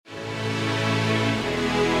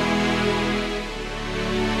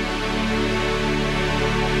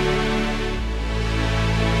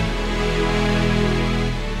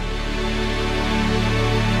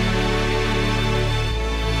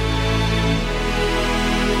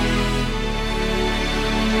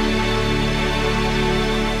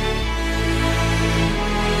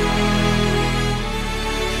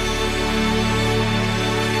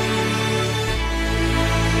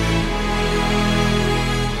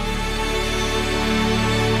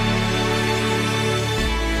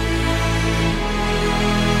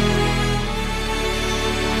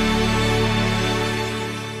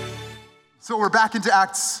we're back into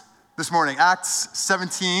Acts this morning, Acts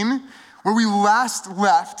 17, where we last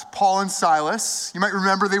left Paul and Silas. You might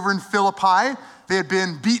remember they were in Philippi. They had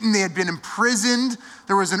been beaten, they had been imprisoned.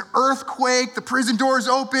 There was an earthquake, the prison doors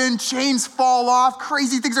open, chains fall off,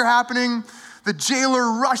 crazy things are happening. The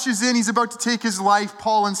jailer rushes in, he's about to take his life.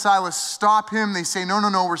 Paul and Silas stop him. They say,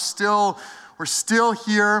 no, we're still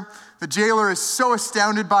here. The jailer is so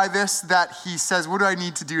astounded by this that he says, what do I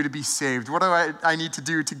need to do to be saved? What do I need to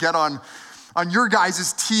do to get on your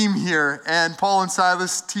guys' team here? And Paul and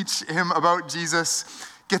Silas teach him about Jesus,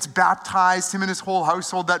 gets baptized, him and his whole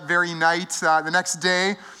household that very night. The next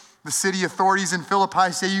day, the city authorities in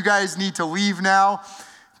Philippi say, you guys need to leave now.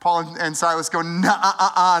 Paul and Silas go,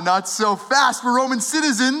 not so fast. We're Roman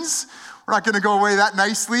citizens. We're not going to go away that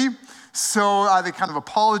nicely. So they kind of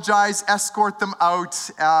apologize, escort them out.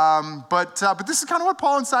 But this is kind of what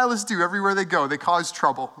Paul and Silas do everywhere they go. They cause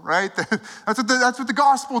trouble, right? That's what the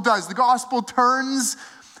gospel does. The gospel turns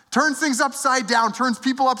things upside down, turns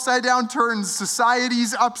people upside down, turns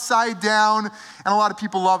societies upside down. And a lot of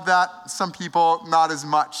people love that. Some people not as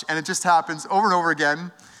much. And it just happens over and over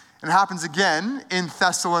again. And it happens again in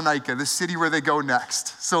Thessalonica, the city where they go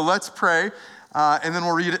next. So let's pray, and then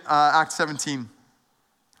we'll read Acts 17.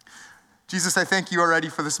 Jesus, I thank you already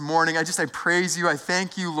for this morning. I praise you. I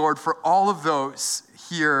thank you, Lord, for all of those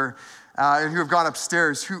here and who have gone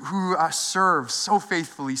upstairs, who serve so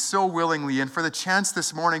faithfully, so willingly, and for the chance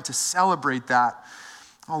this morning to celebrate that.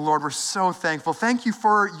 Oh, Lord, we're so thankful. Thank you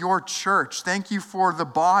for your church. Thank you for the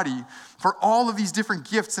body, for all of these different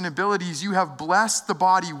gifts and abilities you have blessed the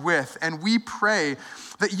body with. And we pray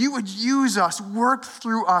that you would use us, work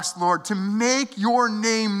through us, Lord, to make your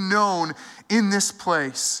name known in this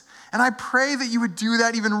place. And I pray that you would do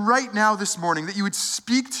that even right now this morning, that you would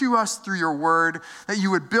speak to us through your word, that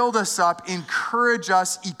you would build us up, encourage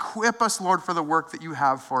us, equip us, Lord, for the work that you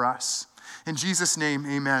have for us. In Jesus' name,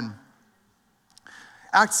 amen.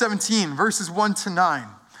 Acts 17, verses 1 to 9.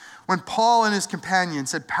 When Paul and his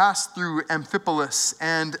companions had passed through Amphipolis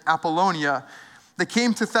and Apollonia, they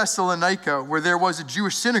came to Thessalonica, where there was a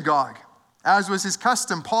Jewish synagogue. As was his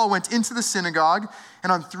custom, Paul went into the synagogue,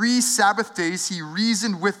 and on 3 Sabbath days he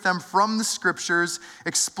reasoned with them from the scriptures,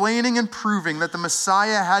 explaining and proving that the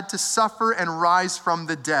Messiah had to suffer and rise from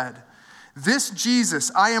the dead. This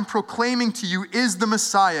Jesus I am proclaiming to you is the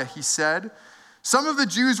Messiah, he said. Some of the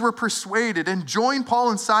Jews were persuaded and joined Paul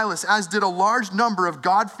and Silas, as did a large number of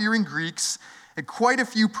God-fearing Greeks and quite a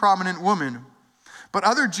few prominent women. But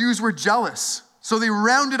other Jews were jealous, so they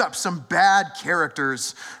rounded up some bad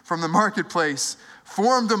characters from the marketplace,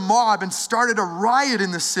 formed a mob, and started a riot in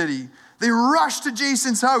the city. They rushed to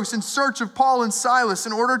Jason's house in search of Paul and Silas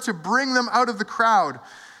in order to bring them out of the crowd.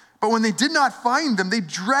 But when they did not find them, they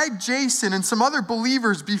dragged Jason and some other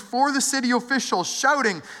believers before the city officials,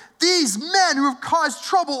 shouting, "These men who have caused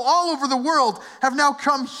trouble all over the world have now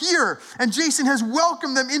come here, and Jason has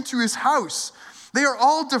welcomed them into his house. They are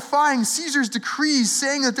all defying Caesar's decrees,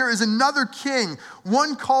 saying that there is another king,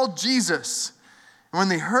 one called Jesus." And when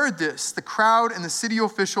they heard this, the crowd and the city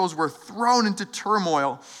officials were thrown into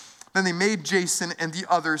turmoil. Then they made Jason and the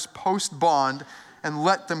others post bond and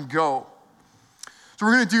let them go. So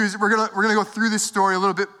what we're going to do is we're going to go through this story a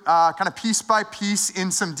little bit, kind of piece by piece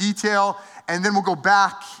in some detail, and then we'll go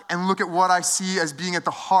back and look at what I see as being at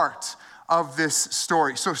the heart of this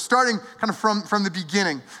story. So starting kind of from the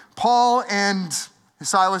beginning, Paul and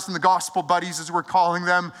Silas and the gospel buddies, as we're calling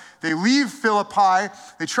them, they leave Philippi.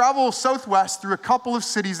 They travel southwest through a couple of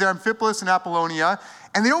cities there, Amphipolis and Apollonia,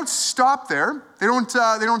 and they don't stop there. They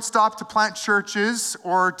don't stop to plant churches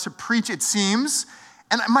or to preach, it seems.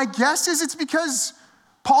 And my guess is it's because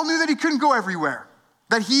Paul knew that he couldn't go everywhere,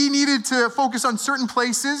 that he needed to focus on certain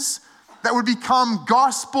places that would become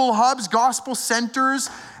gospel hubs, gospel centers,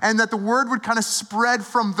 and that the word would kind of spread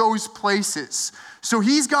from those places. So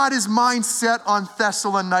he's got his mind set on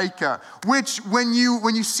Thessalonica, which when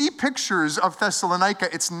you see pictures of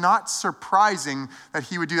Thessalonica, it's not surprising that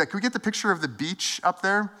he would do that. Can we get the picture of the beach up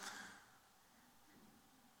there?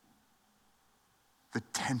 The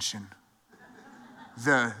tension,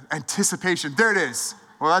 the anticipation. There it is.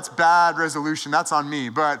 Well, that's bad resolution. That's on me.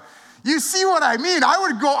 But you see what I mean?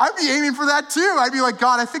 I'd be aiming for that too. I'd be like,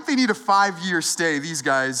 God, I think they need a 5-year stay, these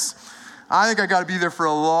guys. I think I got to be there for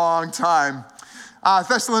a long time.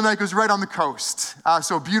 Thessalonica is right on the coast.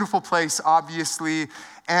 So a beautiful place, obviously.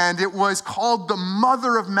 And it was called the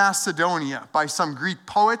Mother of Macedonia by some Greek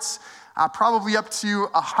poets. Probably up to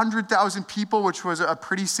 100,000 people, which was a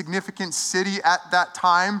pretty significant city at that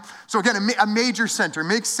time. So again, a major center.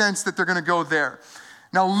 Makes sense that they're going to go there.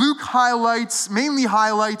 Now, Luke mainly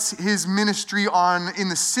highlights his ministry in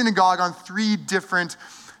the synagogue on 3 different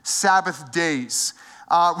Sabbath days,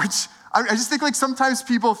 which I just think like sometimes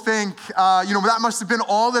people think, that must have been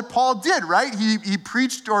all that Paul did, right? He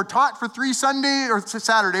preached or taught for 3 Sundays or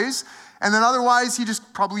Saturdays, and then otherwise he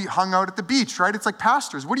just probably hung out at the beach, right? It's like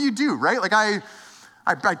pastors, what do you do, right? Like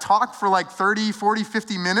I talk for like 30, 40,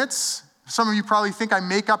 50 minutes. Some of you probably think I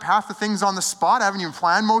make up half the things on the spot. I haven't even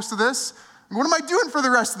planned most of this. What am I doing for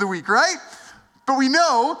the rest of the week, right? But we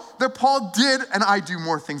know that Paul did, and I do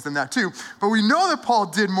more things than that too, but we know that Paul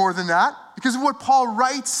did more than that because of what Paul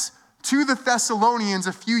writes to the Thessalonians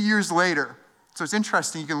a few years later. So it's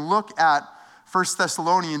interesting. You can look at 1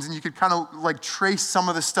 Thessalonians and you could kind of like trace some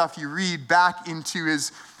of the stuff you read back into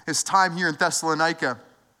his time here in Thessalonica.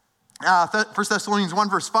 1 Thessalonians 1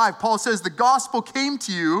 verse 5, Paul says, the gospel came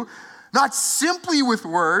to you not simply with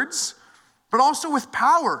words, but also with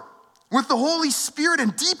power, with the Holy Spirit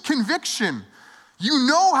and deep conviction. You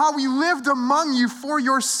know how we lived among you for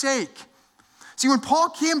your sake. See, when Paul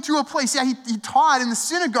came to a place, he taught in the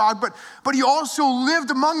synagogue, but he also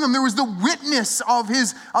lived among them. There was the witness of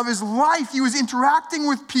his life. He was interacting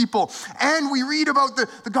with people. And we read about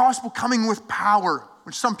the gospel coming with power,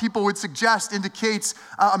 which some people would suggest indicates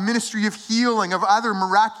a ministry of healing, of other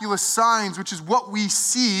miraculous signs, which is what we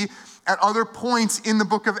see at other points in the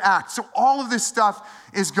book of Acts. So all of this stuff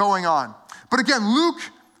is going on. But again, Luke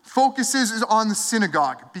focuses on the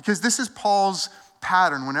synagogue because this is Paul's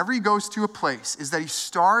pattern. Whenever he goes to a place, is that he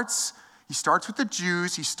starts with the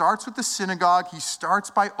Jews, he starts with the synagogue, he starts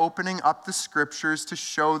by opening up the scriptures to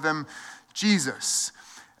show them Jesus.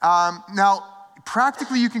 Now,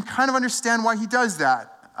 practically, you can kind of understand why he does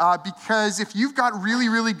that. Because if you've got really,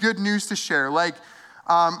 really good news to share, like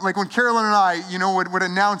when Carolyn and I, would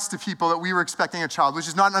announce to people that we were expecting a child, which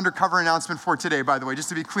is not an undercover announcement for today, by the way, just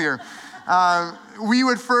to be clear. We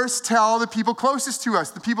would first tell the people closest to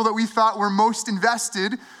us, the people that we thought were most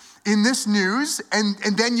invested in this news, and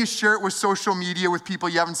then you share it with social media with people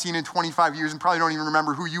you haven't seen in 25 years and probably don't even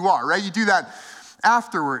remember who you are, right? You do that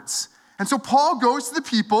afterwards. And so Paul goes to the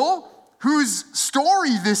people whose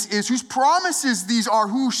story this is, whose promises these are,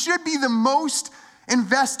 who should be the most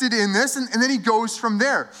invested in this, and then he goes from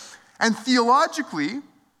there. And theologically,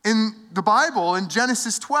 in the Bible, in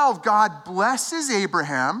Genesis 12, God blesses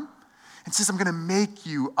Abraham and says, I'm going to make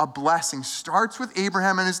you a blessing. Starts with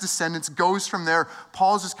Abraham and his descendants, goes from there.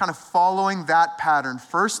 Paul's just kind of following that pattern.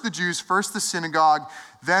 First the Jews, first the synagogue,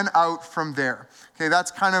 then out from there. Okay,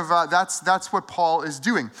 that's kind of, that's what Paul is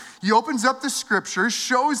doing. He opens up the scriptures,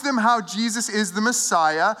 shows them how Jesus is the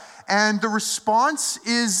Messiah, and the response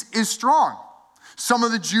is strong. Some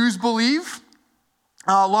of the Jews believe.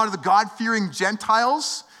 A lot of the God-fearing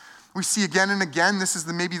Gentiles, we see again and again, this is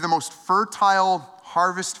maybe the most fertile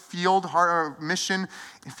harvest field, mission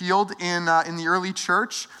field in the early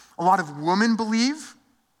church. A lot of women believe.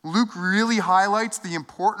 Luke really highlights the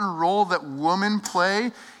important role that women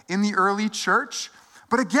play in the early church.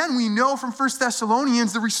 But again, we know from 1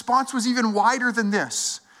 Thessalonians, the response was even wider than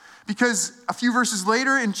this. Because a few verses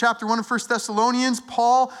later in chapter 1 of 1 Thessalonians,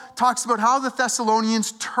 Paul talks about how the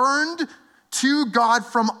Thessalonians turned to God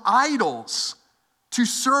from idols to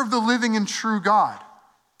serve the living and true God.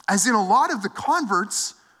 As in, a lot of the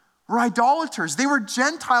converts were idolaters. They were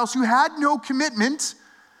Gentiles who had no commitment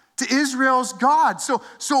to Israel's God. So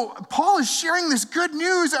Paul is sharing this good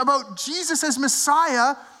news about Jesus as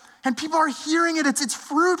Messiah, and people are hearing it. It's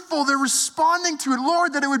fruitful. They're responding to it.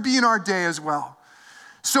 Lord, that it would be in our day as well.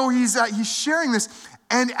 So he's sharing this,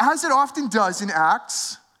 and as it often does in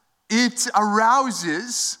Acts, it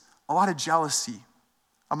arouses a lot of jealousy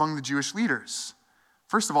among the Jewish leaders.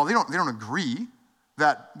 First of all, they don't agree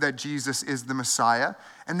that Jesus is the Messiah,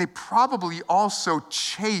 and they probably also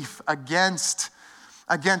chafe against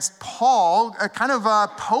Paul, kind of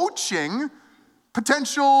poaching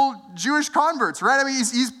potential Jewish converts, right? I mean,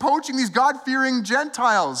 he's poaching these God-fearing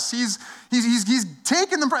Gentiles. He's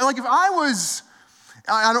taken them. Like if I was,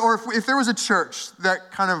 or if there was a church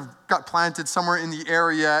that kind of got planted somewhere in the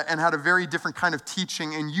area and had a very different kind of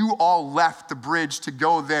teaching, and you all left the bridge to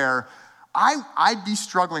go there, I'd be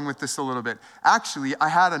struggling with this a little bit. Actually,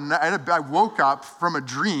 I woke up from a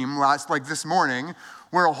dream this morning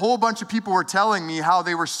where a whole bunch of people were telling me how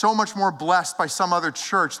they were so much more blessed by some other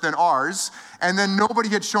church than ours, and then nobody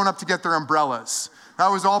had shown up to get their umbrellas. That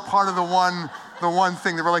was all part of the one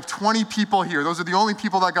thing. There were like 20 people here. Those are the only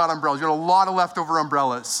people that got umbrellas. You had a lot of leftover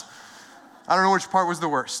umbrellas. I don't know which part was the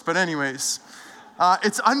worst, but anyways.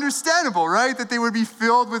 It's understandable, right, that they would be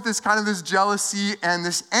filled with this jealousy and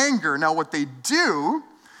this anger. Now, what they do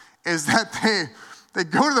is that they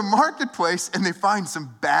go to the marketplace and they find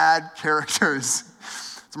some bad characters,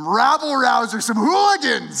 some rabble-rousers, some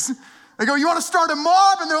hooligans They go, you want to start a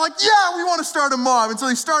mob? And they're like, yeah, we want to start a mob. And so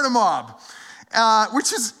they start a mob,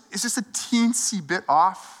 which is just a teensy bit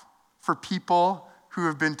off for people who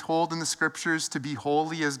have been told in the scriptures to be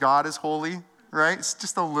holy as God is holy, right?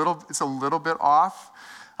 It's a little bit off.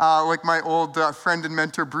 Like my old friend and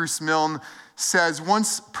mentor, Bruce Milne, says,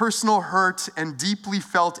 once personal hurt and deeply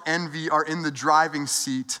felt envy are in the driving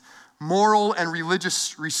seat, moral and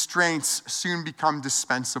religious restraints soon become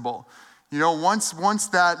dispensable. You know, once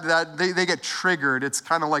that they get triggered, it's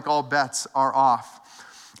kind of like all bets are off.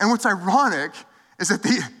 And what's ironic is that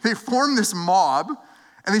they form this mob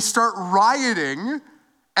and they start rioting,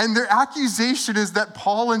 and their accusation is that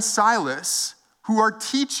Paul and Silas, who are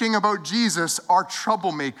teaching about Jesus, are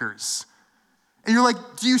troublemakers. And you're like,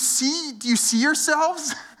 do you see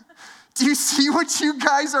yourselves? Do you see what you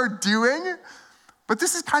guys are doing? But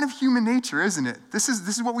this is kind of human nature, isn't it? This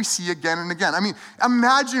is what we see again and again. I mean,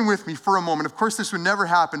 imagine with me for a moment, of course this would never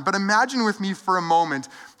happen, but imagine with me for a moment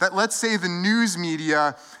that, let's say, the news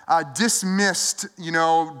media dismissed,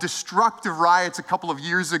 destructive riots a couple of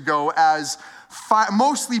years ago as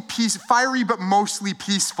fiery but mostly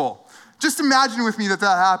peaceful. Just imagine with me that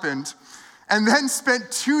happened, and then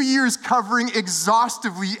spent 2 years covering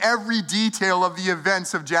exhaustively every detail of the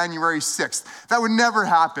events of January 6th. That would never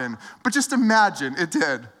happen, but just imagine it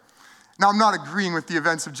did. Now, I'm not agreeing with the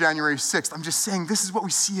events of January 6th. I'm just saying this is what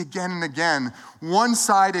we see again and again. One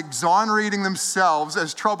side exonerating themselves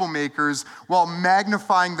as troublemakers while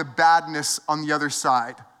magnifying the badness on the other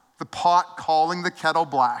side. The pot calling the kettle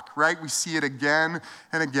black, right? We see it again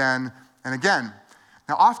and again and again.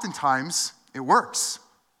 Now, oftentimes, it works.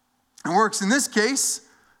 It works. In this case,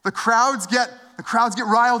 the crowds get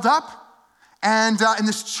riled up, and in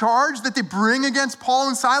this charge that they bring against Paul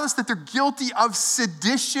and Silas, that they're guilty of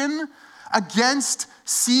sedition against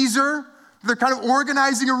Caesar. They're kind of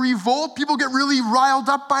organizing a revolt. People get really riled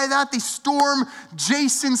up by that. They storm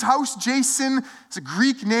Jason's house. Jason is a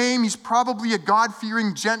Greek name. He's probably a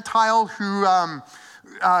God-fearing Gentile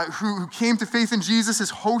who came to faith in Jesus, is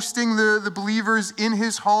hosting the believers in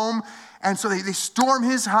his home. And so they storm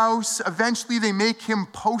his house. Eventually, they make him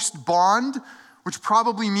post bond, which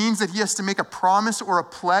probably means that he has to make a promise or a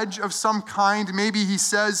pledge of some kind. Maybe he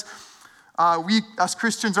says, we, as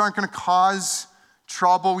Christians, aren't going to cause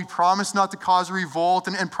trouble. We promise not to cause a revolt,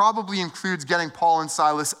 and probably includes getting Paul and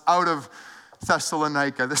Silas out of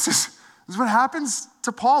Thessalonica. This is what happens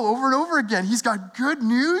to Paul over and over again. He's got good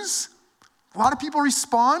news. A lot of people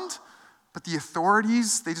respond, but the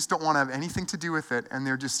authorities, they just don't want to have anything to do with it. And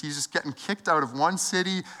he's just getting kicked out of one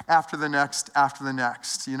city after the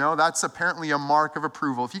next. That's apparently a mark of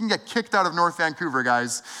approval. If you can get kicked out of North Vancouver,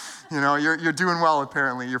 guys, you're doing well,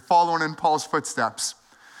 apparently. You're following in Paul's footsteps.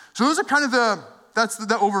 So those are kind of that's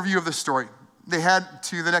the overview of the story. They head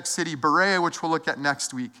to the next city, Berea, which we'll look at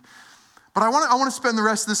next week. But I want to spend the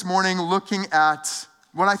rest of this morning looking at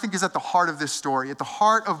what I think is at the heart of this story, at the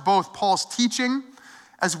heart of both Paul's teaching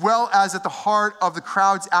as well as at the heart of the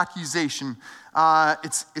crowd's accusation.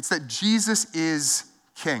 It's that Jesus is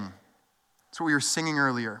king. That's what we were singing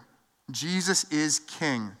earlier. Jesus is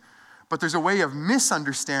king. But there's a way of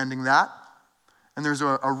misunderstanding that, and there's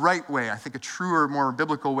a right way, I think a truer, more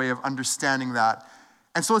biblical way of understanding that.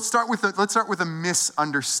 And so let's start with a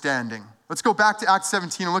misunderstanding. Let's go back to Acts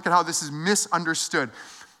 17 and look at how this is misunderstood.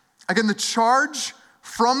 Again, the charge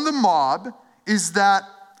from the mob is that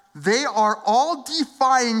they are all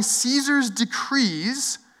defying Caesar's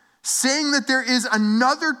decrees, saying that there is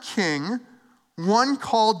another king, one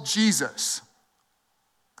called Jesus.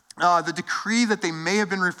 The decree that they may have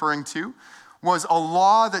been referring to was a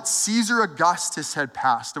law that Caesar Augustus had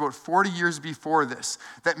passed about 40 years before this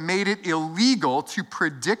that made it illegal to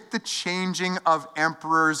predict the changing of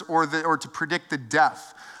emperors or to predict the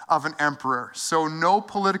death of an emperor. So no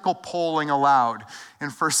political polling allowed in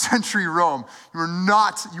first century Rome. You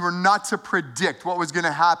were not to predict what was going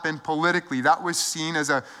to happen politically. That was seen as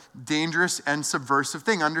a dangerous and subversive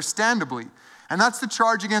thing, understandably. And that's the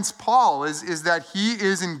charge against Paul, is that he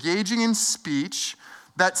is engaging in speech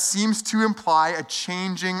that seems to imply a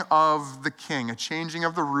changing of the king, a changing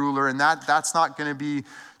of the ruler, and that's not going to be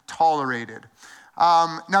tolerated.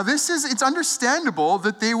 Now it's understandable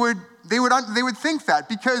that they would think that,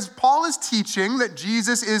 because Paul is teaching that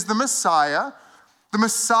Jesus is the Messiah. The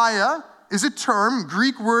Messiah is a term,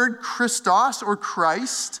 Greek word Christos or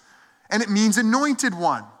Christ, and it means anointed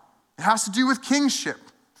one. It has to do with kingship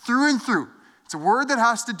through and through. It's a word that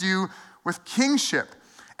has to do with kingship.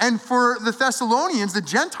 And for the Thessalonians, the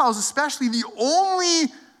Gentiles especially, the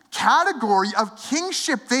only category of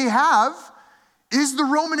kingship they have is the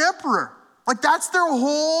Roman emperor. Like that's their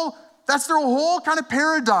whole kind of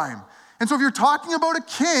paradigm. And so if you're talking about a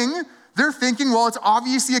king, they're thinking, well, it's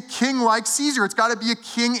obviously a king like Caesar. It's got to be a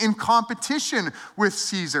king in competition with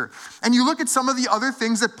Caesar. And you look at some of the other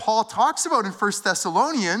things that Paul talks about in 1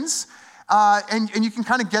 Thessalonians, and you can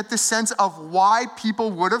kind of get this sense of why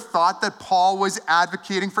people would have thought that Paul was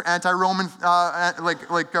advocating for anti-Roman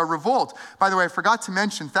revolt. By the way, I forgot to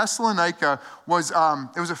mention, Thessalonica was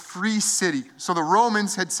it was a free city. So the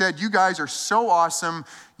Romans had said, you guys are so awesome.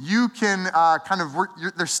 You can kind of work,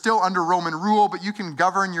 they're still under Roman rule, but you can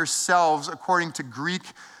govern yourselves according to Greek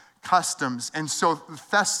customs. And so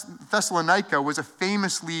Thessalonica was a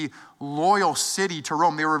famously loyal city to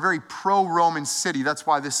Rome. They were a very pro-Roman city. That's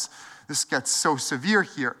why this gets so severe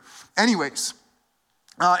here. Anyways,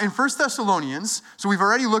 in 1 Thessalonians, so we've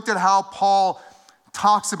already looked at how Paul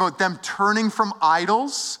talks about them turning from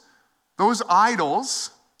idols. Those idols,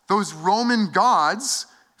 those Roman gods,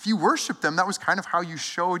 if you worship them, that was kind of how you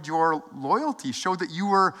showed your loyalty, showed that you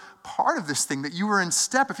were part of this thing, that you were in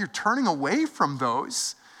step. If you're turning away from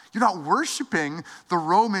those, you're not worshiping the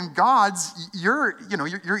Roman gods. You're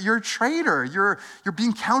a traitor. You're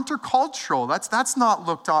being countercultural. That's not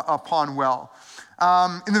looked upon well.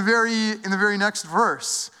 In the very next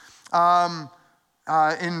verse,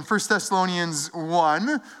 in 1 Thessalonians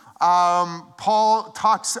 1, Paul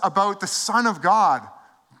talks about the Son of God.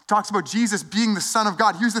 Talks about Jesus being the Son of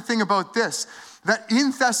God. Here's the thing about this: that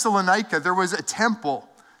in Thessalonica there was a temple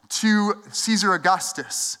to Caesar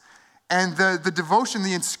Augustus. And the devotion,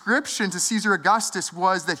 the inscription to Caesar Augustus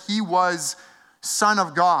was that he was Son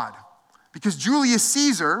of God. Because Julius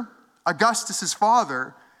Caesar, Augustus's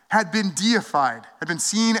father, had been deified, had been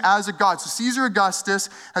seen as a god. So Caesar Augustus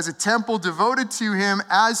has a temple devoted to him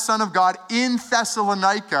as Son of God in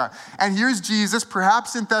Thessalonica. And here's Jesus,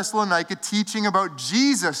 perhaps in Thessalonica, teaching about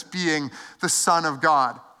Jesus being the Son of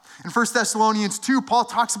God. In 1 Thessalonians 2, Paul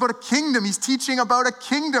talks about a kingdom. He's teaching about a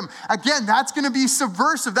kingdom. Again, that's going to be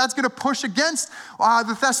subversive. That's going to push against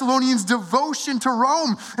the Thessalonians' devotion to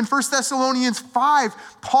Rome. In 1 Thessalonians 5,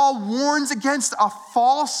 Paul warns against a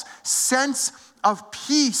false sense of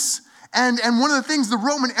peace. And one of the things the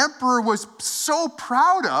Roman emperor was so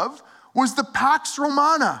proud of was the Pax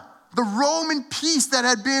Romana, the Roman peace that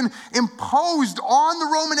had been imposed on the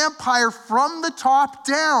Roman Empire from the top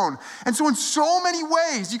down. And so in so many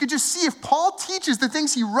ways, you could just see if Paul teaches the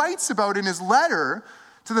things he writes about in his letter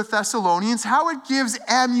to the Thessalonians, how it gives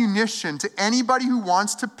ammunition to anybody who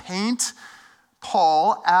wants to paint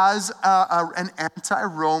Paul as an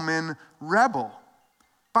anti-Roman rebel.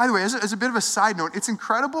 By the way, as a bit of a side note, it's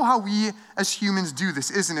incredible how we as humans do this,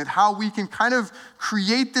 isn't it? How we can kind of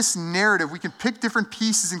create this narrative. We can pick different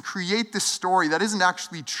pieces and create this story that isn't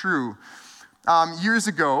actually true. Years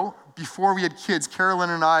ago, before we had kids, Carolyn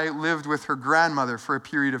and I lived with her grandmother for a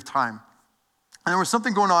period of time. And there was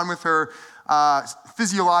something going on with her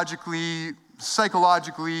physiologically,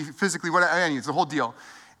 psychologically, physically, whatever. It's the whole deal.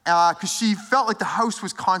 Because she felt like the house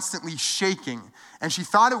was constantly shaking. And she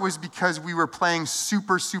thought it was because we were playing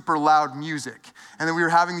super, super loud music. And then we were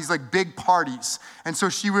having these like big parties. And so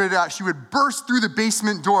she would burst through the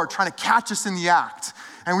basement door trying to catch us in the act.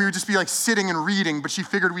 And we would just be like sitting and reading, but she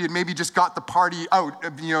figured we had maybe just got the party out,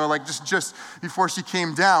 like just before she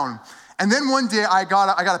came down. And then one day I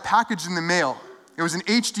got a package in the mail. It was an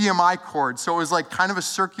HDMI cord. So it was like kind of a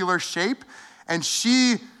circular shape. And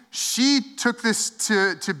she took this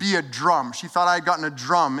to be a drum. She thought I had gotten a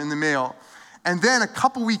drum in the mail. And then a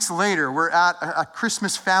couple weeks later, we're at a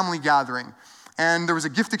Christmas family gathering. And there was a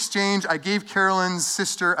gift exchange. I gave Carolyn's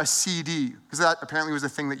sister a CD, because that apparently was a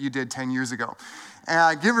thing that you did 10 years ago. And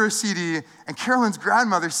I give her a CD, and Carolyn's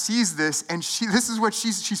grandmother sees this, and this is what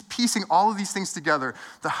she's piecing all of these things together.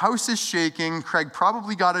 The house is shaking. Craig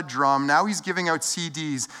probably got a drum. Now he's giving out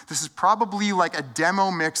CDs. This is probably like a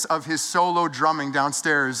demo mix of his solo drumming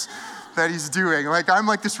downstairs that he's doing. Like, I'm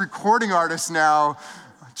like this recording artist now,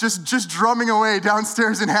 just drumming away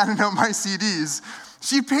downstairs and handing out my CDs.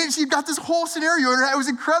 She got this whole scenario, and it was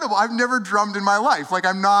incredible. I've never drummed in my life. Like,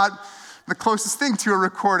 I'm not the closest thing to a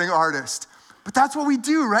recording artist. But that's what we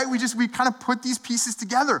do, right? We kind of put these pieces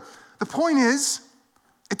together. The point is,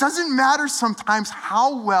 it doesn't matter sometimes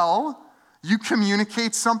how well you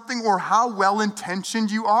communicate something or how well-intentioned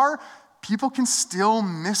you are. People can still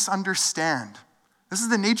misunderstand. This is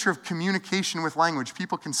the nature of communication with language.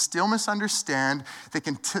 People can still misunderstand. They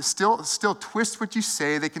can still twist what you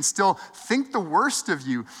say. They can still think the worst of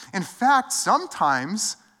you. In fact,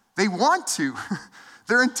 sometimes they want to.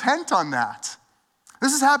 They're intent on that.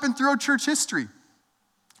 This has happened throughout church history.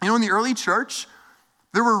 In the early church,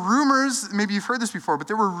 there were rumors, maybe you've heard this before, but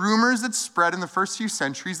there were rumors that spread in the first few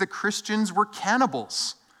centuries that Christians were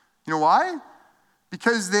cannibals. You know why?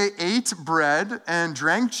 Because they ate bread and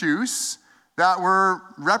drank juice that were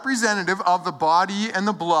representative of the body and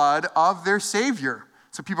the blood of their Savior.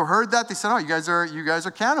 So people heard that, they said, oh, you guys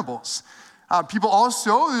are cannibals.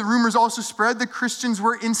 The rumors also spread that Christians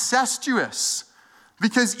were incestuous,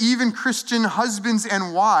 because even Christian husbands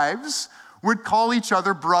and wives would call each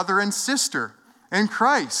other brother and sister in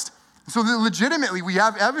Christ. So that legitimately, we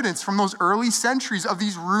have evidence from those early centuries of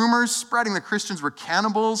these rumors spreading that Christians were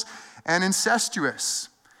cannibals and incestuous.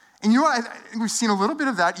 And you know what? I think we've seen a little bit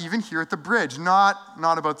of that even here at the Bridge. Not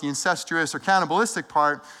about the incestuous or cannibalistic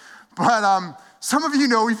part, but some of you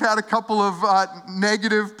know we've had a couple of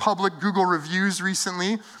negative public Google reviews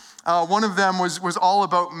recently. One of them was all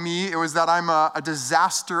about me. It was that I'm a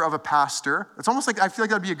disaster of a pastor. It's almost like, I feel like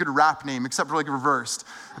that'd be a good rap name, except for like reversed.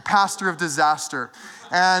 A pastor of disaster.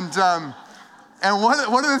 And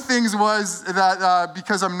one of the things was that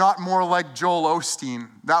because I'm not more like Joel Osteen,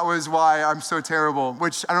 that was why I'm so terrible,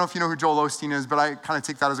 which I don't know if you know who Joel Osteen is, but I kind of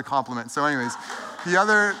take that as a compliment. So anyways, the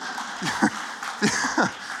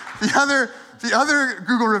other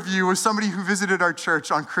Google review was somebody who visited our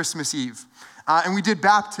church on Christmas Eve. And we did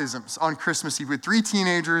baptisms on Christmas Eve. We had 3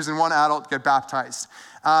 teenagers and 1 adult get baptized.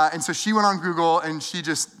 And so she went on Google and she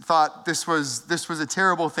just thought this was a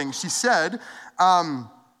terrible thing. She said,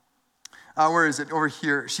 where is it? Over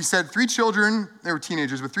here. She said 3 children, they were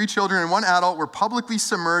teenagers, with 3 children and 1 adult were publicly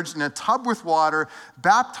submerged in a tub with water,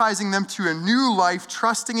 baptizing them to a new life,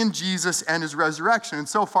 trusting in Jesus and his resurrection. And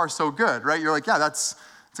so far, so good, right? You're like, yeah, that's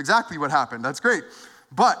exactly what happened. That's great.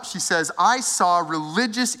 But, she says, I saw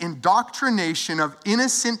religious indoctrination of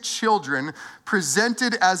innocent children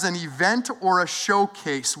presented as an event or a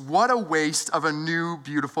showcase. What a waste of a new,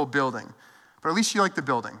 beautiful building. But at least you like the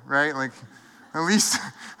building, right? Like, at least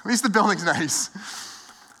the building's nice.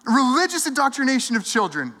 Religious indoctrination of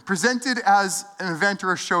children presented as an event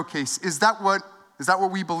or a showcase. Is that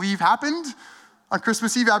what we believe happened on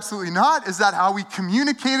Christmas Eve? Absolutely not. Is that how we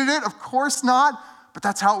communicated it? Of course not. But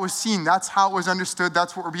that's how it was seen. That's how it was understood.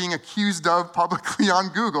 That's what we're being accused of publicly on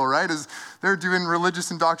Google, right? Is they're doing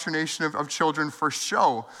religious indoctrination of children for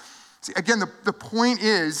show. See, again, the point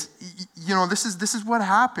is, you know, this is what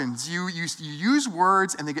happens. You use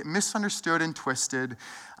words and they get misunderstood and twisted.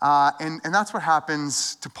 And that's what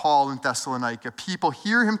happens to Paul in Thessalonica. People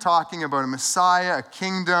hear him talking about a Messiah, a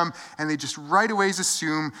kingdom, and they just right away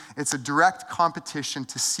assume it's a direct competition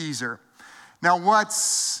to Caesar. Now,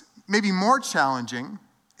 what's maybe more challenging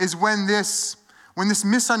is when this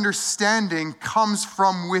misunderstanding comes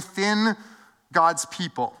from within God's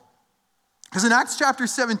people. Because in Acts chapter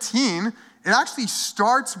 17, it actually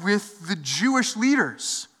starts with the Jewish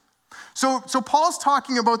leaders. So Paul's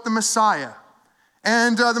talking about the Messiah.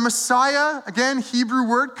 And the Messiah, again, Hebrew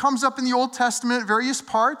word, comes up in the Old Testament at various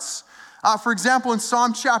parts. For example, in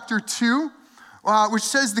Psalm chapter 2, which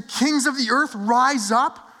says, the kings of the earth rise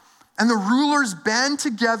up, and the rulers band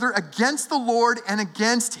together against the Lord and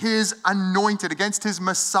against his anointed, against his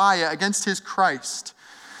Messiah, against his Christ.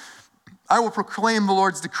 I will proclaim the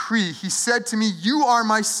Lord's decree. He said to me, you are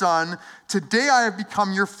my son. Today I have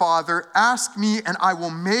become your father. Ask me, and I will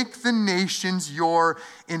make the nations your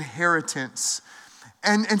inheritance.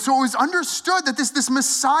 And so it was understood that this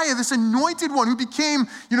Messiah, this anointed one who became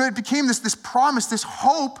this promise, this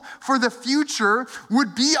hope for the future,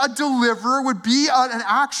 would be a deliverer, would be an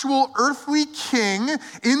actual earthly king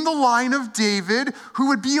in the line of David, who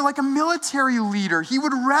would be like a military leader. He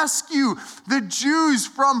would rescue the Jews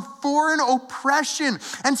from foreign oppression.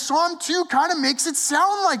 And Psalm 2 kind of makes it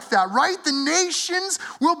sound like that, right? The nations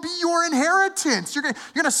will be your inheritance. You're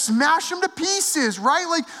gonna smash them to pieces, right?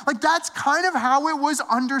 Like that's kind of how it was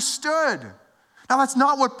understood. Now, that's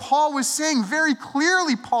not what Paul was saying. Very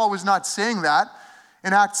clearly, Paul was not saying that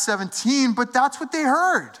in Acts 17, but that's what they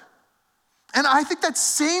heard. And I think that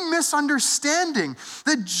same misunderstanding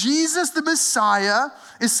that Jesus, the Messiah,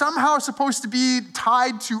 is somehow supposed to be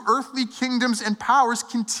tied to earthly kingdoms and powers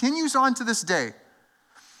continues on to this day.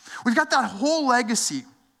 We've got that whole legacy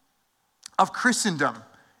of Christendom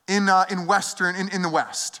in the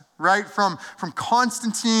West, right? From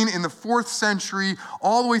Constantine in the 4th century,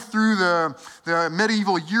 all the way through the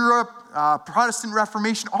medieval Europe, Protestant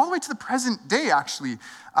Reformation, all the way to the present day, actually,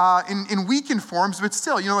 in weakened forms, but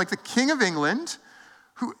still, like the King of England,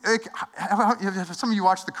 who, have some of you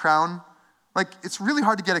watched The Crown? Like, it's really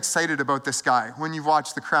hard to get excited about this guy when you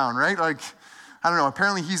watch The Crown, right? Like, I don't know,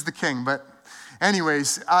 apparently he's the king, but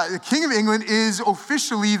anyways, the King of England is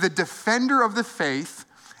officially the defender of the faith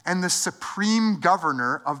and the supreme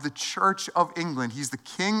governor of the Church of England. He's the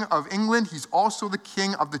King of England. He's also the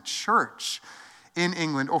King of the Church in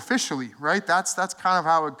England, officially, right? That's kind of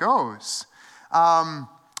how it goes.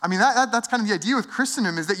 I mean, that's kind of the idea with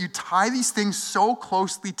Christendom, is that you tie these things so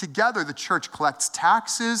closely together. The church collects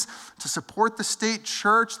taxes to support the state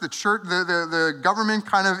church. The government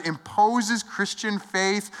kind of imposes Christian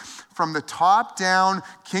faith from the top down,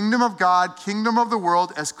 kingdom of God, kingdom of the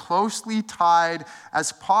world, as closely tied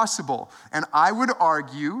as possible. And I would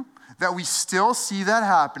argue that we still see that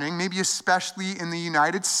happening, maybe especially in the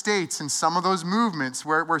United States in some of those movements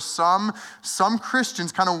where some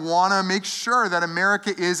Christians kind of want to make sure that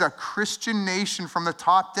America is a Christian nation from the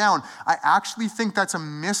top down. I actually think that's a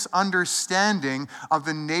misunderstanding of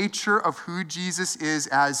the nature of who Jesus is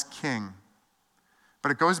as king.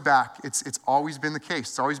 But it goes back. It's always been the case.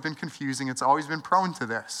 It's always been confusing. It's always been prone to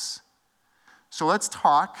this. So let's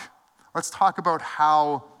talk about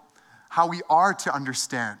how we are to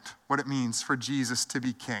understand what it means for Jesus to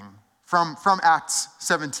be king. From Acts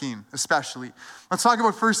 17, especially. Let's talk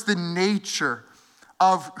about first the nature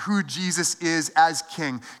of who Jesus is as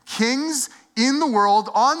king. Kings in the world,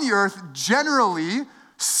 on the earth, generally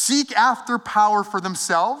seek after power for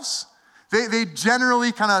themselves. They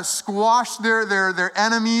generally kind of squash their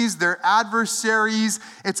enemies, their adversaries.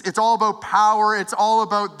 It's all about power. It's all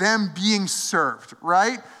about them being served,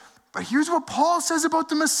 right? But here's what Paul says about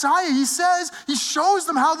the Messiah. He shows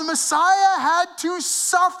them how the Messiah had to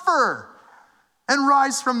suffer and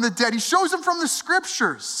rise from the dead. He shows them from the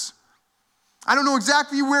scriptures. I don't know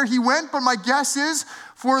exactly where he went, but my guess is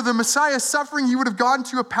for the Messiah's suffering, he would have gone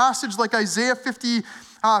to a passage like Isaiah 53.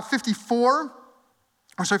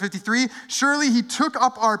 Surely he took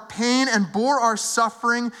up our pain and bore our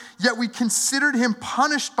suffering, yet we considered him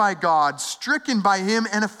punished by God, stricken by him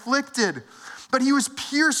and afflicted. But he was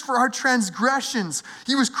pierced for our transgressions.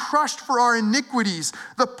 He was crushed for our iniquities.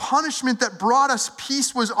 The punishment that brought us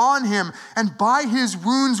peace was on him, and by his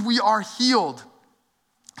wounds we are healed.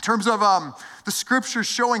 In terms of the scriptures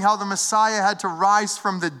showing how the Messiah had to rise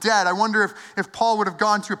from the dead, I wonder if Paul would have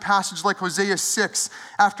gone to a passage like Hosea 6.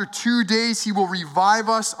 After 2 days he will revive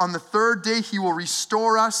us. On the third day he will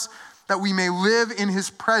restore us, that we may live in his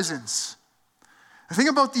presence. The thing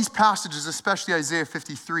about these passages, especially Isaiah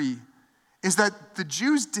 53, is that the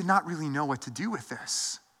Jews did not really know what to do with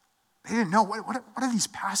this. They didn't know, what are these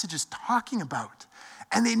passages talking about?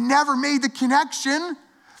 And they never made the connection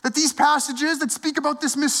that these passages that speak about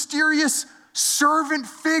this mysterious servant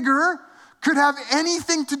figure could have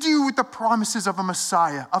anything to do with the promises of a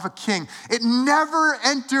Messiah, of a king. It never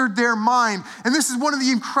entered their mind. And this is one of the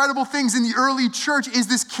incredible things in the early church, is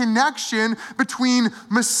this connection between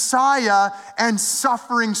Messiah and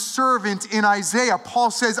suffering servant in Isaiah. Paul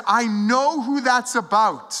says, I know who that's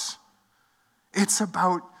about. It's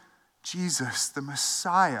about Jesus, the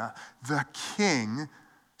Messiah, the King,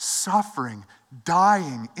 suffering,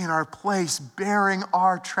 dying in our place, bearing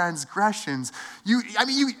our transgressions.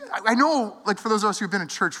 I know, like for those of us who've been in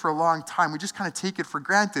church for a long time, we just kind of take it for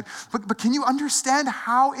granted. But can you understand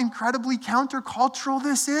how incredibly countercultural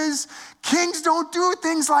this is? Kings don't do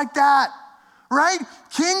things like that, right?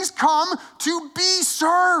 Kings come to be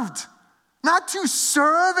served, not to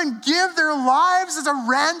serve and give their lives as a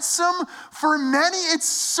ransom for many. It's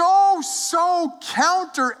so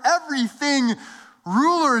counter everything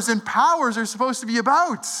rulers and powers are supposed to be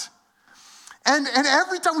about. And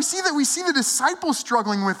every time we see the disciples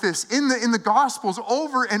struggling with this in the Gospels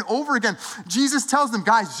over and over again. Jesus tells them,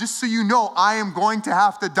 guys, just so you know, I am going to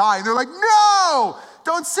have to die. And they're like, no,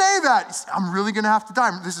 don't say that. I'm really going to have to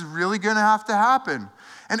die. This is really going to have to happen.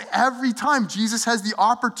 And every time Jesus has the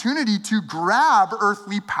opportunity to grab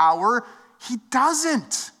earthly power, he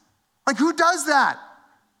doesn't. Like, who does that?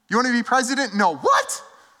 You want to be president? No. What?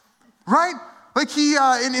 Right? Like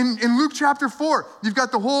in Luke chapter 4, you've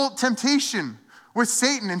got the whole temptation with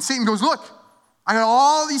Satan. And Satan goes, look, I got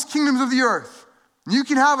all these kingdoms of the earth. You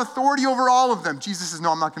can have authority over all of them. Jesus says, no,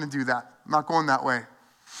 I'm not going to do that. I'm not going that way.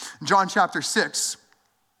 In John chapter 6,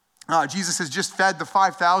 Jesus has just fed the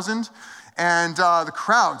 5,000. And the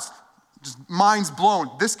crowds, just minds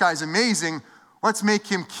blown. This guy's amazing. Let's make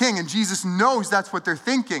him king. And Jesus knows that's what they're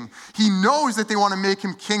thinking. He knows that they want to make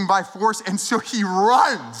him king by force. And so he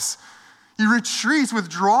runs. He retreats,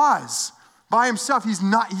 withdraws by himself. He's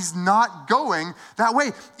not going that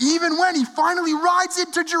way. Even when he finally rides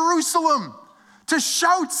into Jerusalem to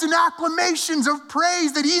shouts and acclamations of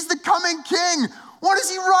praise that he's the coming king, what does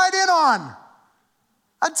he ride in on?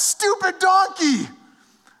 A stupid donkey.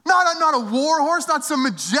 Not a war horse, not some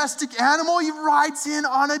majestic animal. He rides in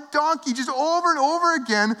on a donkey just over and over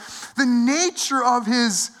again. The nature of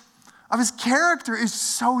his character is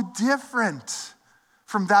so different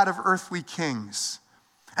from that of earthly kings.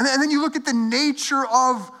 And then you look at the nature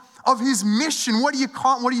of of his mission, what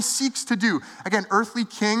he seeks to do. Again, earthly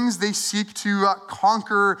kings, they seek to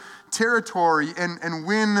conquer territory and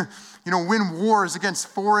win wars against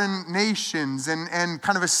foreign nations and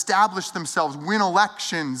kind of establish themselves, win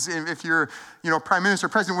elections if you're, prime minister,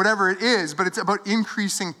 president, whatever it is, but it's about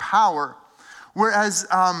increasing power. Whereas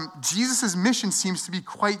Jesus' mission seems to be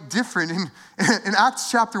quite different. In Acts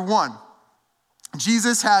chapter 1,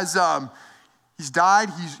 Jesus has, he's died,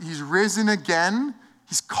 he's risen again,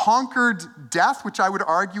 he's conquered death, which I would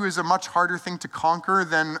argue is a much harder thing to conquer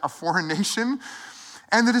than a foreign nation.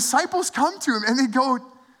 And the disciples come to him and they go,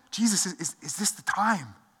 Jesus, is this the time?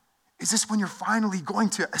 Is this when you're finally going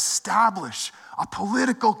to establish a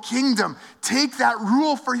political kingdom? Take that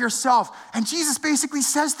rule for yourself. And Jesus basically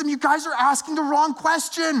says to them, you guys are asking the wrong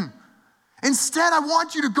question. Instead, I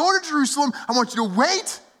want you to go to Jerusalem. I want you to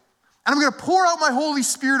wait. And I'm going to pour out my Holy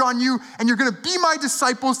Spirit on you. And you're going to be my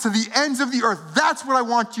disciples to the ends of the earth. That's what I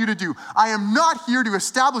want you to do. I am not here to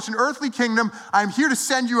establish an earthly kingdom. I am here to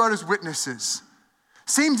send you out as witnesses.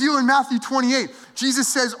 Same deal in Matthew 28. Jesus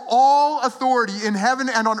says, all authority in heaven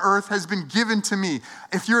and on earth has been given to me.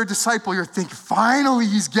 If you're a disciple, you're thinking, finally,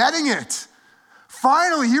 he's getting it.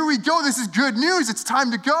 Finally, here we go. This is good news. It's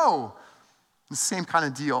time to go. The same kind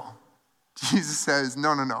of deal. Jesus says,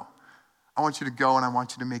 no. I want you to go and I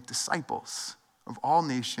want you to make disciples of all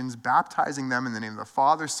nations, baptizing them in the name of the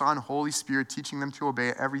Father, Son, Holy Spirit, teaching them to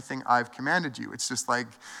obey everything I've commanded you. It's just like,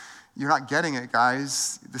 you're not getting it,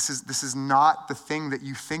 guys. This is not the thing that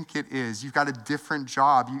you think it is. You've got a different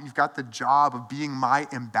job. You've got the job of being my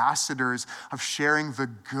ambassadors, of sharing the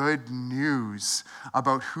good news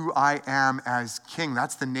about who I am as king.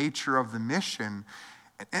 That's the nature of the mission.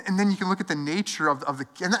 And then you can look at the nature of the,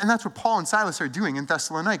 and that's what Paul and Silas are doing in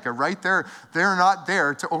Thessalonica, right? They're not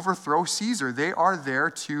there to overthrow Caesar. They are there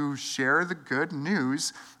to share the good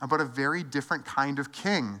news about a very different kind of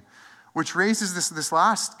king. Which raises this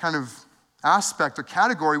last kind of aspect or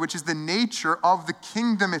category, which is the nature of the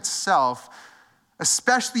kingdom itself,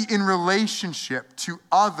 especially in relationship to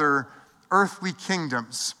other earthly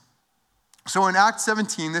kingdoms. So in Acts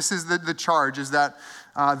 17, this is the charge, is that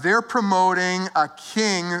they're promoting a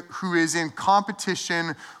king who is in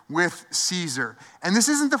competition with Caesar. And this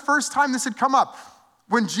isn't the first time this had come up.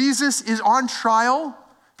 When Jesus is on trial,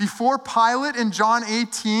 before Pilate in John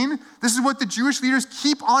 18, this is what the Jewish leaders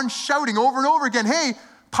keep on shouting over and over again. Hey,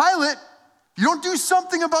 Pilate, you don't do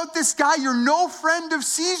something about this guy. You're no friend of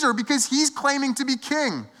Caesar because he's claiming to be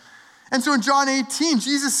king. And so in John 18,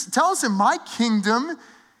 Jesus tells him, my kingdom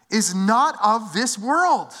is not of this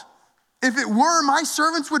world. If it were, my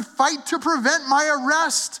servants would fight to prevent my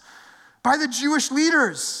arrest by the Jewish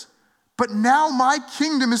leaders. But now my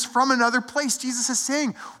kingdom is from another place. Jesus is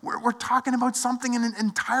saying, we're talking about something in an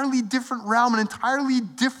entirely different realm, an entirely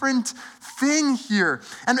different thing here.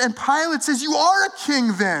 And Pilate says, you are a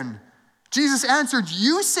king then. Jesus answered,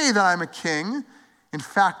 you say that I'm a king. In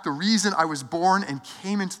fact, the reason I was born and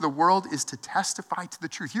came into the world is to testify to the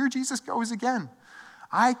truth. Here Jesus goes again.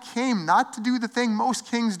 I came not to do the thing most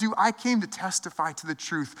kings do. I came to testify to the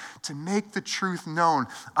truth, to make the truth known.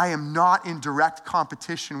 I am not in direct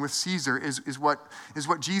competition with Caesar, is what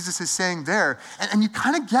Jesus is saying there. And you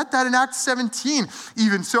kind of get that in Acts 17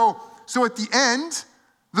 even. So at the end,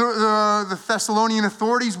 the Thessalonian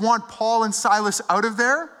authorities want Paul and Silas out of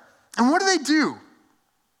there. And what do?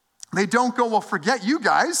 They don't go, well, forget you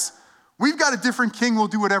guys. We've got a different king. We'll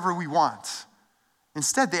do whatever we want.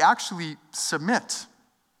 Instead, they actually submit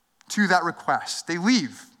to that request. They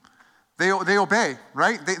leave. They obey,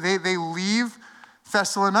 right? They leave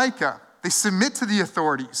Thessalonica. They submit to the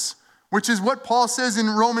authorities, which is what Paul says in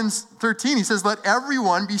Romans 13. He says, let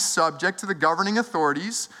everyone be subject to the governing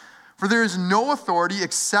authorities, for there is no authority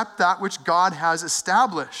except that which God has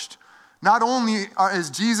established. Not only is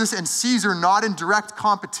Jesus and Caesar not in direct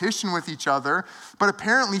competition with each other, but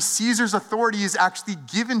apparently Caesar's authority is actually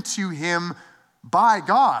given to him by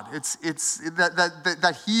God. It's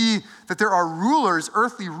that there are rulers,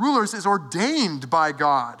 earthly rulers, is ordained by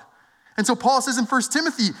God. And so Paul says in 1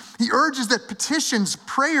 Timothy, he urges that petitions,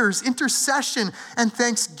 prayers, intercession, and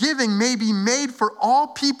thanksgiving may be made for all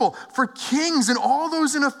people, for kings and all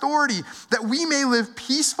those in authority, that we may live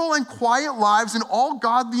peaceful and quiet lives in all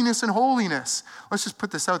godliness and holiness. Let's just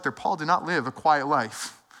put this out there. Paul did not live a quiet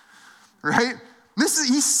life, right?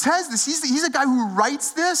 He says this. He's a guy who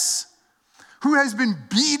writes this, who has been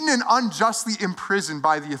beaten and unjustly imprisoned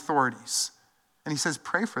by the authorities. And he says,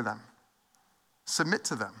 pray for them. Submit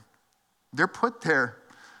to them. They're put there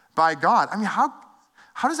by God. I mean, how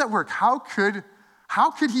does that work? How could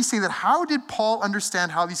he say that? How did Paul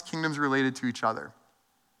understand how these kingdoms related to each other?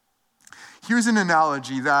 Here's an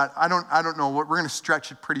analogy that I don't know what, we're going to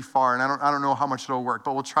stretch it pretty far, and I don't know how much it'll work,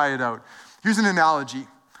 but we'll try it out. Here's an analogy.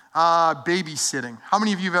 Babysitting. How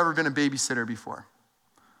many of you have ever been a babysitter before?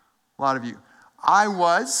 A lot of you. I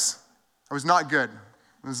was not good.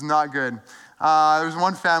 It was not good. There was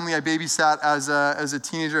one family I babysat as a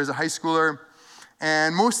teenager, as a high schooler,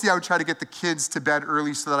 and mostly I would try to get the kids to bed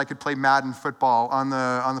early so that I could play Madden football on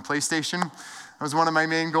the PlayStation. That was one of my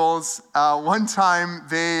main goals. One time,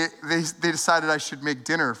 they decided I should make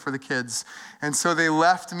dinner for the kids, and so they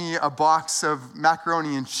left me a box of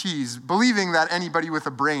macaroni and cheese, believing that anybody with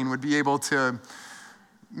a brain would be able to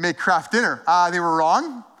make craft dinner. They were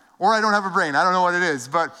wrong. Or I don't have a brain. I don't know what it is.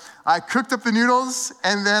 But I cooked up the noodles,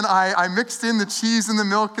 and then I mixed in the cheese and the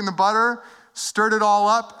milk and the butter, stirred it all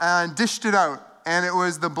up, and dished it out. And it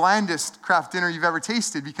was the blandest craft dinner you've ever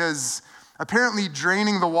tasted, because apparently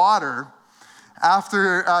draining the water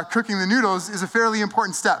after cooking the noodles is a fairly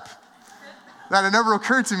important step. That had never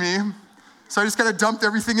occurred to me. So I just kind of dumped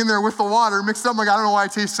everything in there with the water, mixed it up. I'm like, I don't know why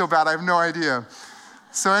it tastes so bad. I have no idea.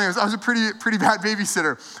 So anyways, I was a pretty bad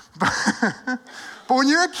babysitter. But when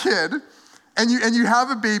you're a kid and you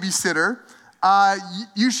have a babysitter,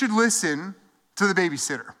 you should listen to the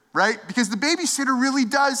babysitter, right? Because the babysitter really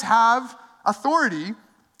does have authority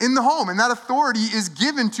in the home, and that authority is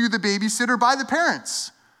given to the babysitter by the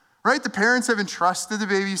parents, right? The parents have entrusted the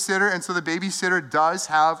babysitter, and so the babysitter does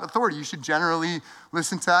have authority. You should generally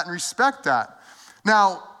listen to that and respect that.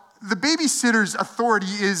 Now, the babysitter's authority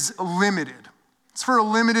is limited. It's for a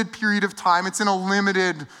limited period of time. It's in a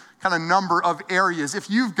limited kind of number of areas. If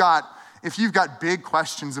you've got big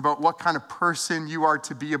questions about what kind of person you are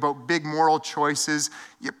to be, about big moral choices,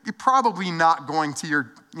 you're probably not going to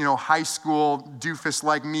your high school doofus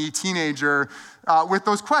like me, teenager, with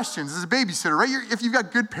those questions as a babysitter, right? If you've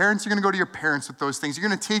got good parents, you're going to go to your parents with those things. You're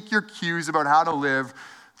going to take your cues about how to live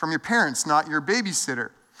from your parents, not your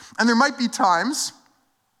babysitter. And there might be times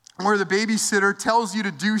where the babysitter tells you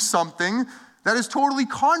to do something that is totally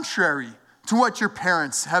contrary to what your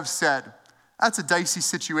parents have said. That's a dicey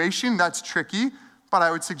situation. That's tricky. But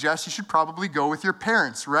I would suggest you should probably go with your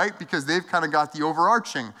parents, right? Because they've kind of got the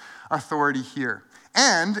overarching authority here.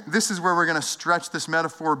 And this is where we're going to stretch this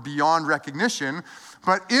metaphor beyond recognition.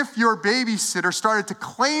 But if your babysitter started to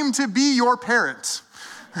claim to be your parent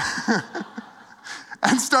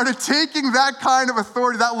and started taking that kind of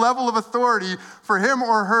authority, that level of authority for him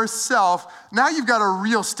or herself, now you've got a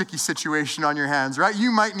real sticky situation on your hands, right? You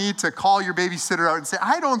might need to call your babysitter out and say,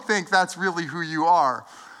 I don't think that's really who you are.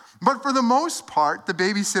 But for the most part, the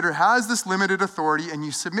babysitter has this limited authority, and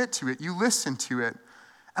you submit to it, you listen to it.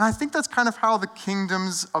 And I think that's kind of how the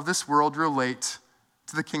kingdoms of this world relate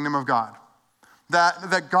to the kingdom of God.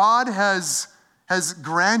 That God has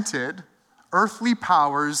granted earthly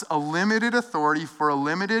powers a limited authority for a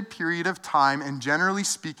limited period of time, and generally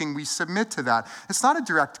speaking, we submit to that. It's not a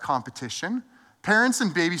direct competition. Parents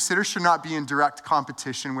and babysitters should not be in direct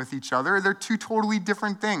competition with each other. They're two totally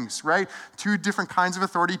different things, right? Two different kinds of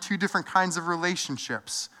authority, two different kinds of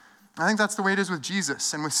relationships. I think that's the way it is with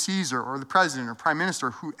Jesus and with Caesar or the president or prime minister,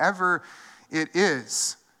 or whoever it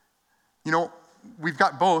is. We've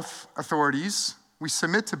got both authorities. We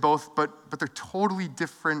submit to both, but they're totally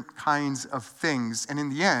different kinds of things. And in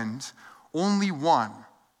the end, only one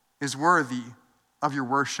is worthy of your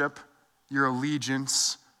worship, your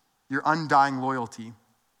allegiance, your undying loyalty.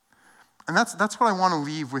 And that's what I want to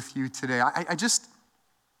leave with you today. I just,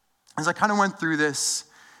 as I kind of went through this,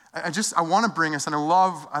 I want to bring us, and I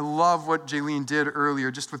love what Jaylene did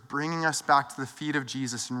earlier, just with bringing us back to the feet of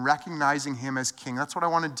Jesus and recognizing him as king. That's what I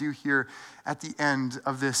want to do here at the end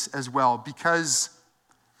of this as well. Because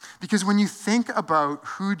when you think about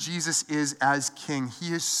who Jesus is as king,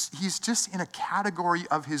 he's just in a category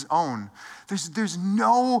of his own. There's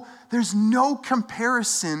no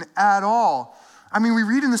comparison at all. I mean, we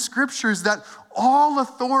read in the scriptures that all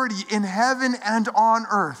authority in heaven and on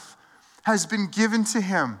earth has been given to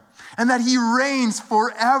him, and that he reigns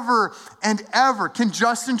forever and ever. Can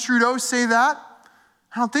Justin Trudeau say that?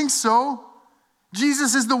 I don't think so.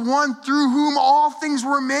 Jesus is the one through whom all things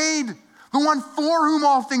were made, the one for whom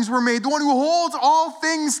all things were made, the one who holds all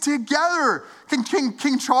things together. Can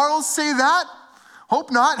King Charles say that?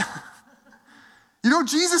 Hope not.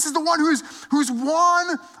 Jesus is the one who's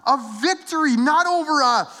won a victory, not over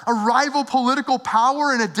a rival political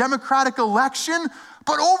power in a democratic election,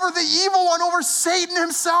 but over the evil one, over Satan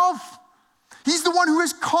himself. He's the one who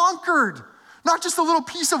has conquered not just a little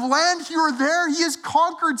piece of land here or there. He has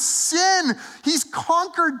conquered sin. He's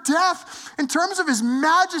conquered death. In terms of his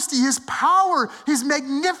majesty, his power, his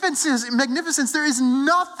magnificence, there is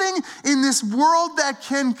nothing in this world that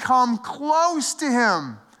can come close to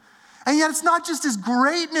him. And yet it's not just his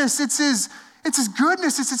greatness, it's his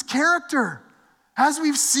goodness, it's his character. As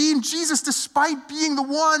we've seen, Jesus, despite being the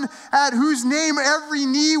one at whose name every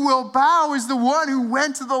knee will bow, is the one who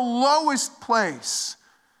went to the lowest place,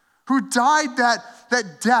 who died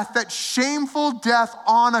that death, that shameful death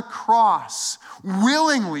on a cross,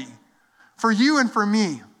 willingly, for you and for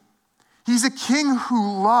me. He's a king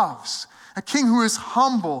who loves, a king who is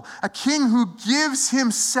humble, a king who gives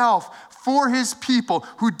himself for his people,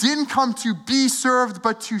 who didn't come to be served,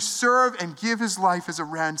 but to serve and give his life as a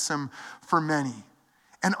ransom for many.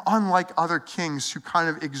 And unlike other kings who kind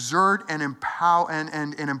of exert and empower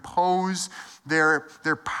and impose their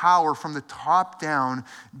power from the top down,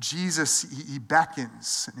 Jesus, he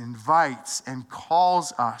beckons and invites and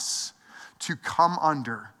calls us to come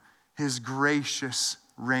under his gracious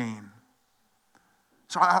reign.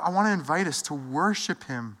 So I want to invite us to worship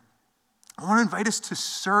him. I want to invite us to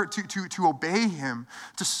serve, to obey him,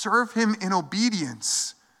 to serve him in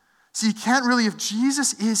obedience. See, you can't really, if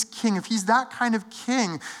Jesus is king, if he's that kind of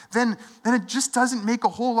king, then it just doesn't make a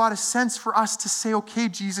whole lot of sense for us to say, okay,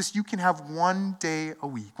 Jesus, you can have one day a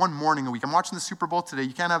week, one morning a week. I'm watching the Super Bowl today.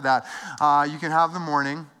 You can't have that. You can have the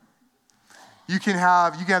morning. You can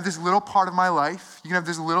have this little part of my life. You can have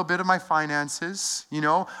this little bit of my finances.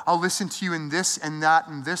 I'll listen to you in this and that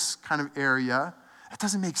and this kind of area. It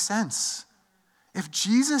doesn't make sense. If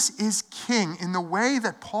Jesus is king in the way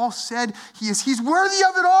that Paul said he is, he's worthy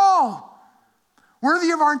of it all.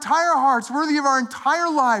 Worthy of our entire hearts, worthy of our entire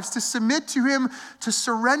lives, to submit to him, to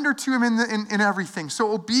surrender to him in everything.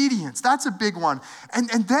 So obedience, that's a big one. And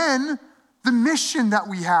then the mission that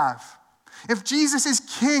we have. If Jesus is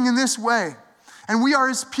king in this way, and we are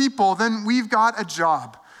his people, then we've got a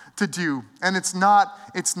job to do. And it's not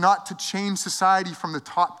to change society from the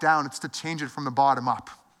top down, it's to change it from the bottom up.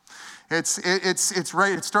 It's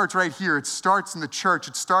right. It starts right here. It starts in the church.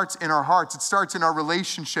 It starts in our hearts. It starts in our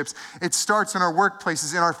relationships. It starts in our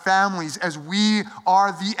workplaces, in our families, as we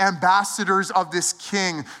are the ambassadors of this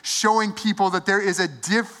king, showing people that there is a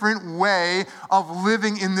different way of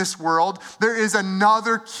living in this world. There is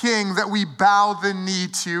another king that we bow the knee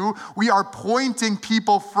to. We are pointing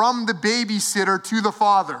people from the babysitter to the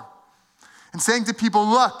Father and saying to people,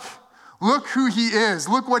 look who he is.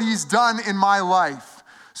 Look what he's done in my life.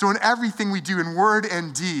 So in everything we do, in word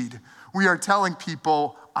and deed, we are telling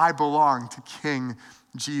people, I belong to King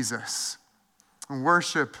Jesus. And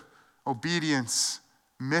worship, obedience,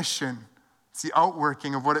 mission, it's the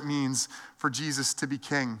outworking of what it means for Jesus to be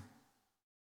king.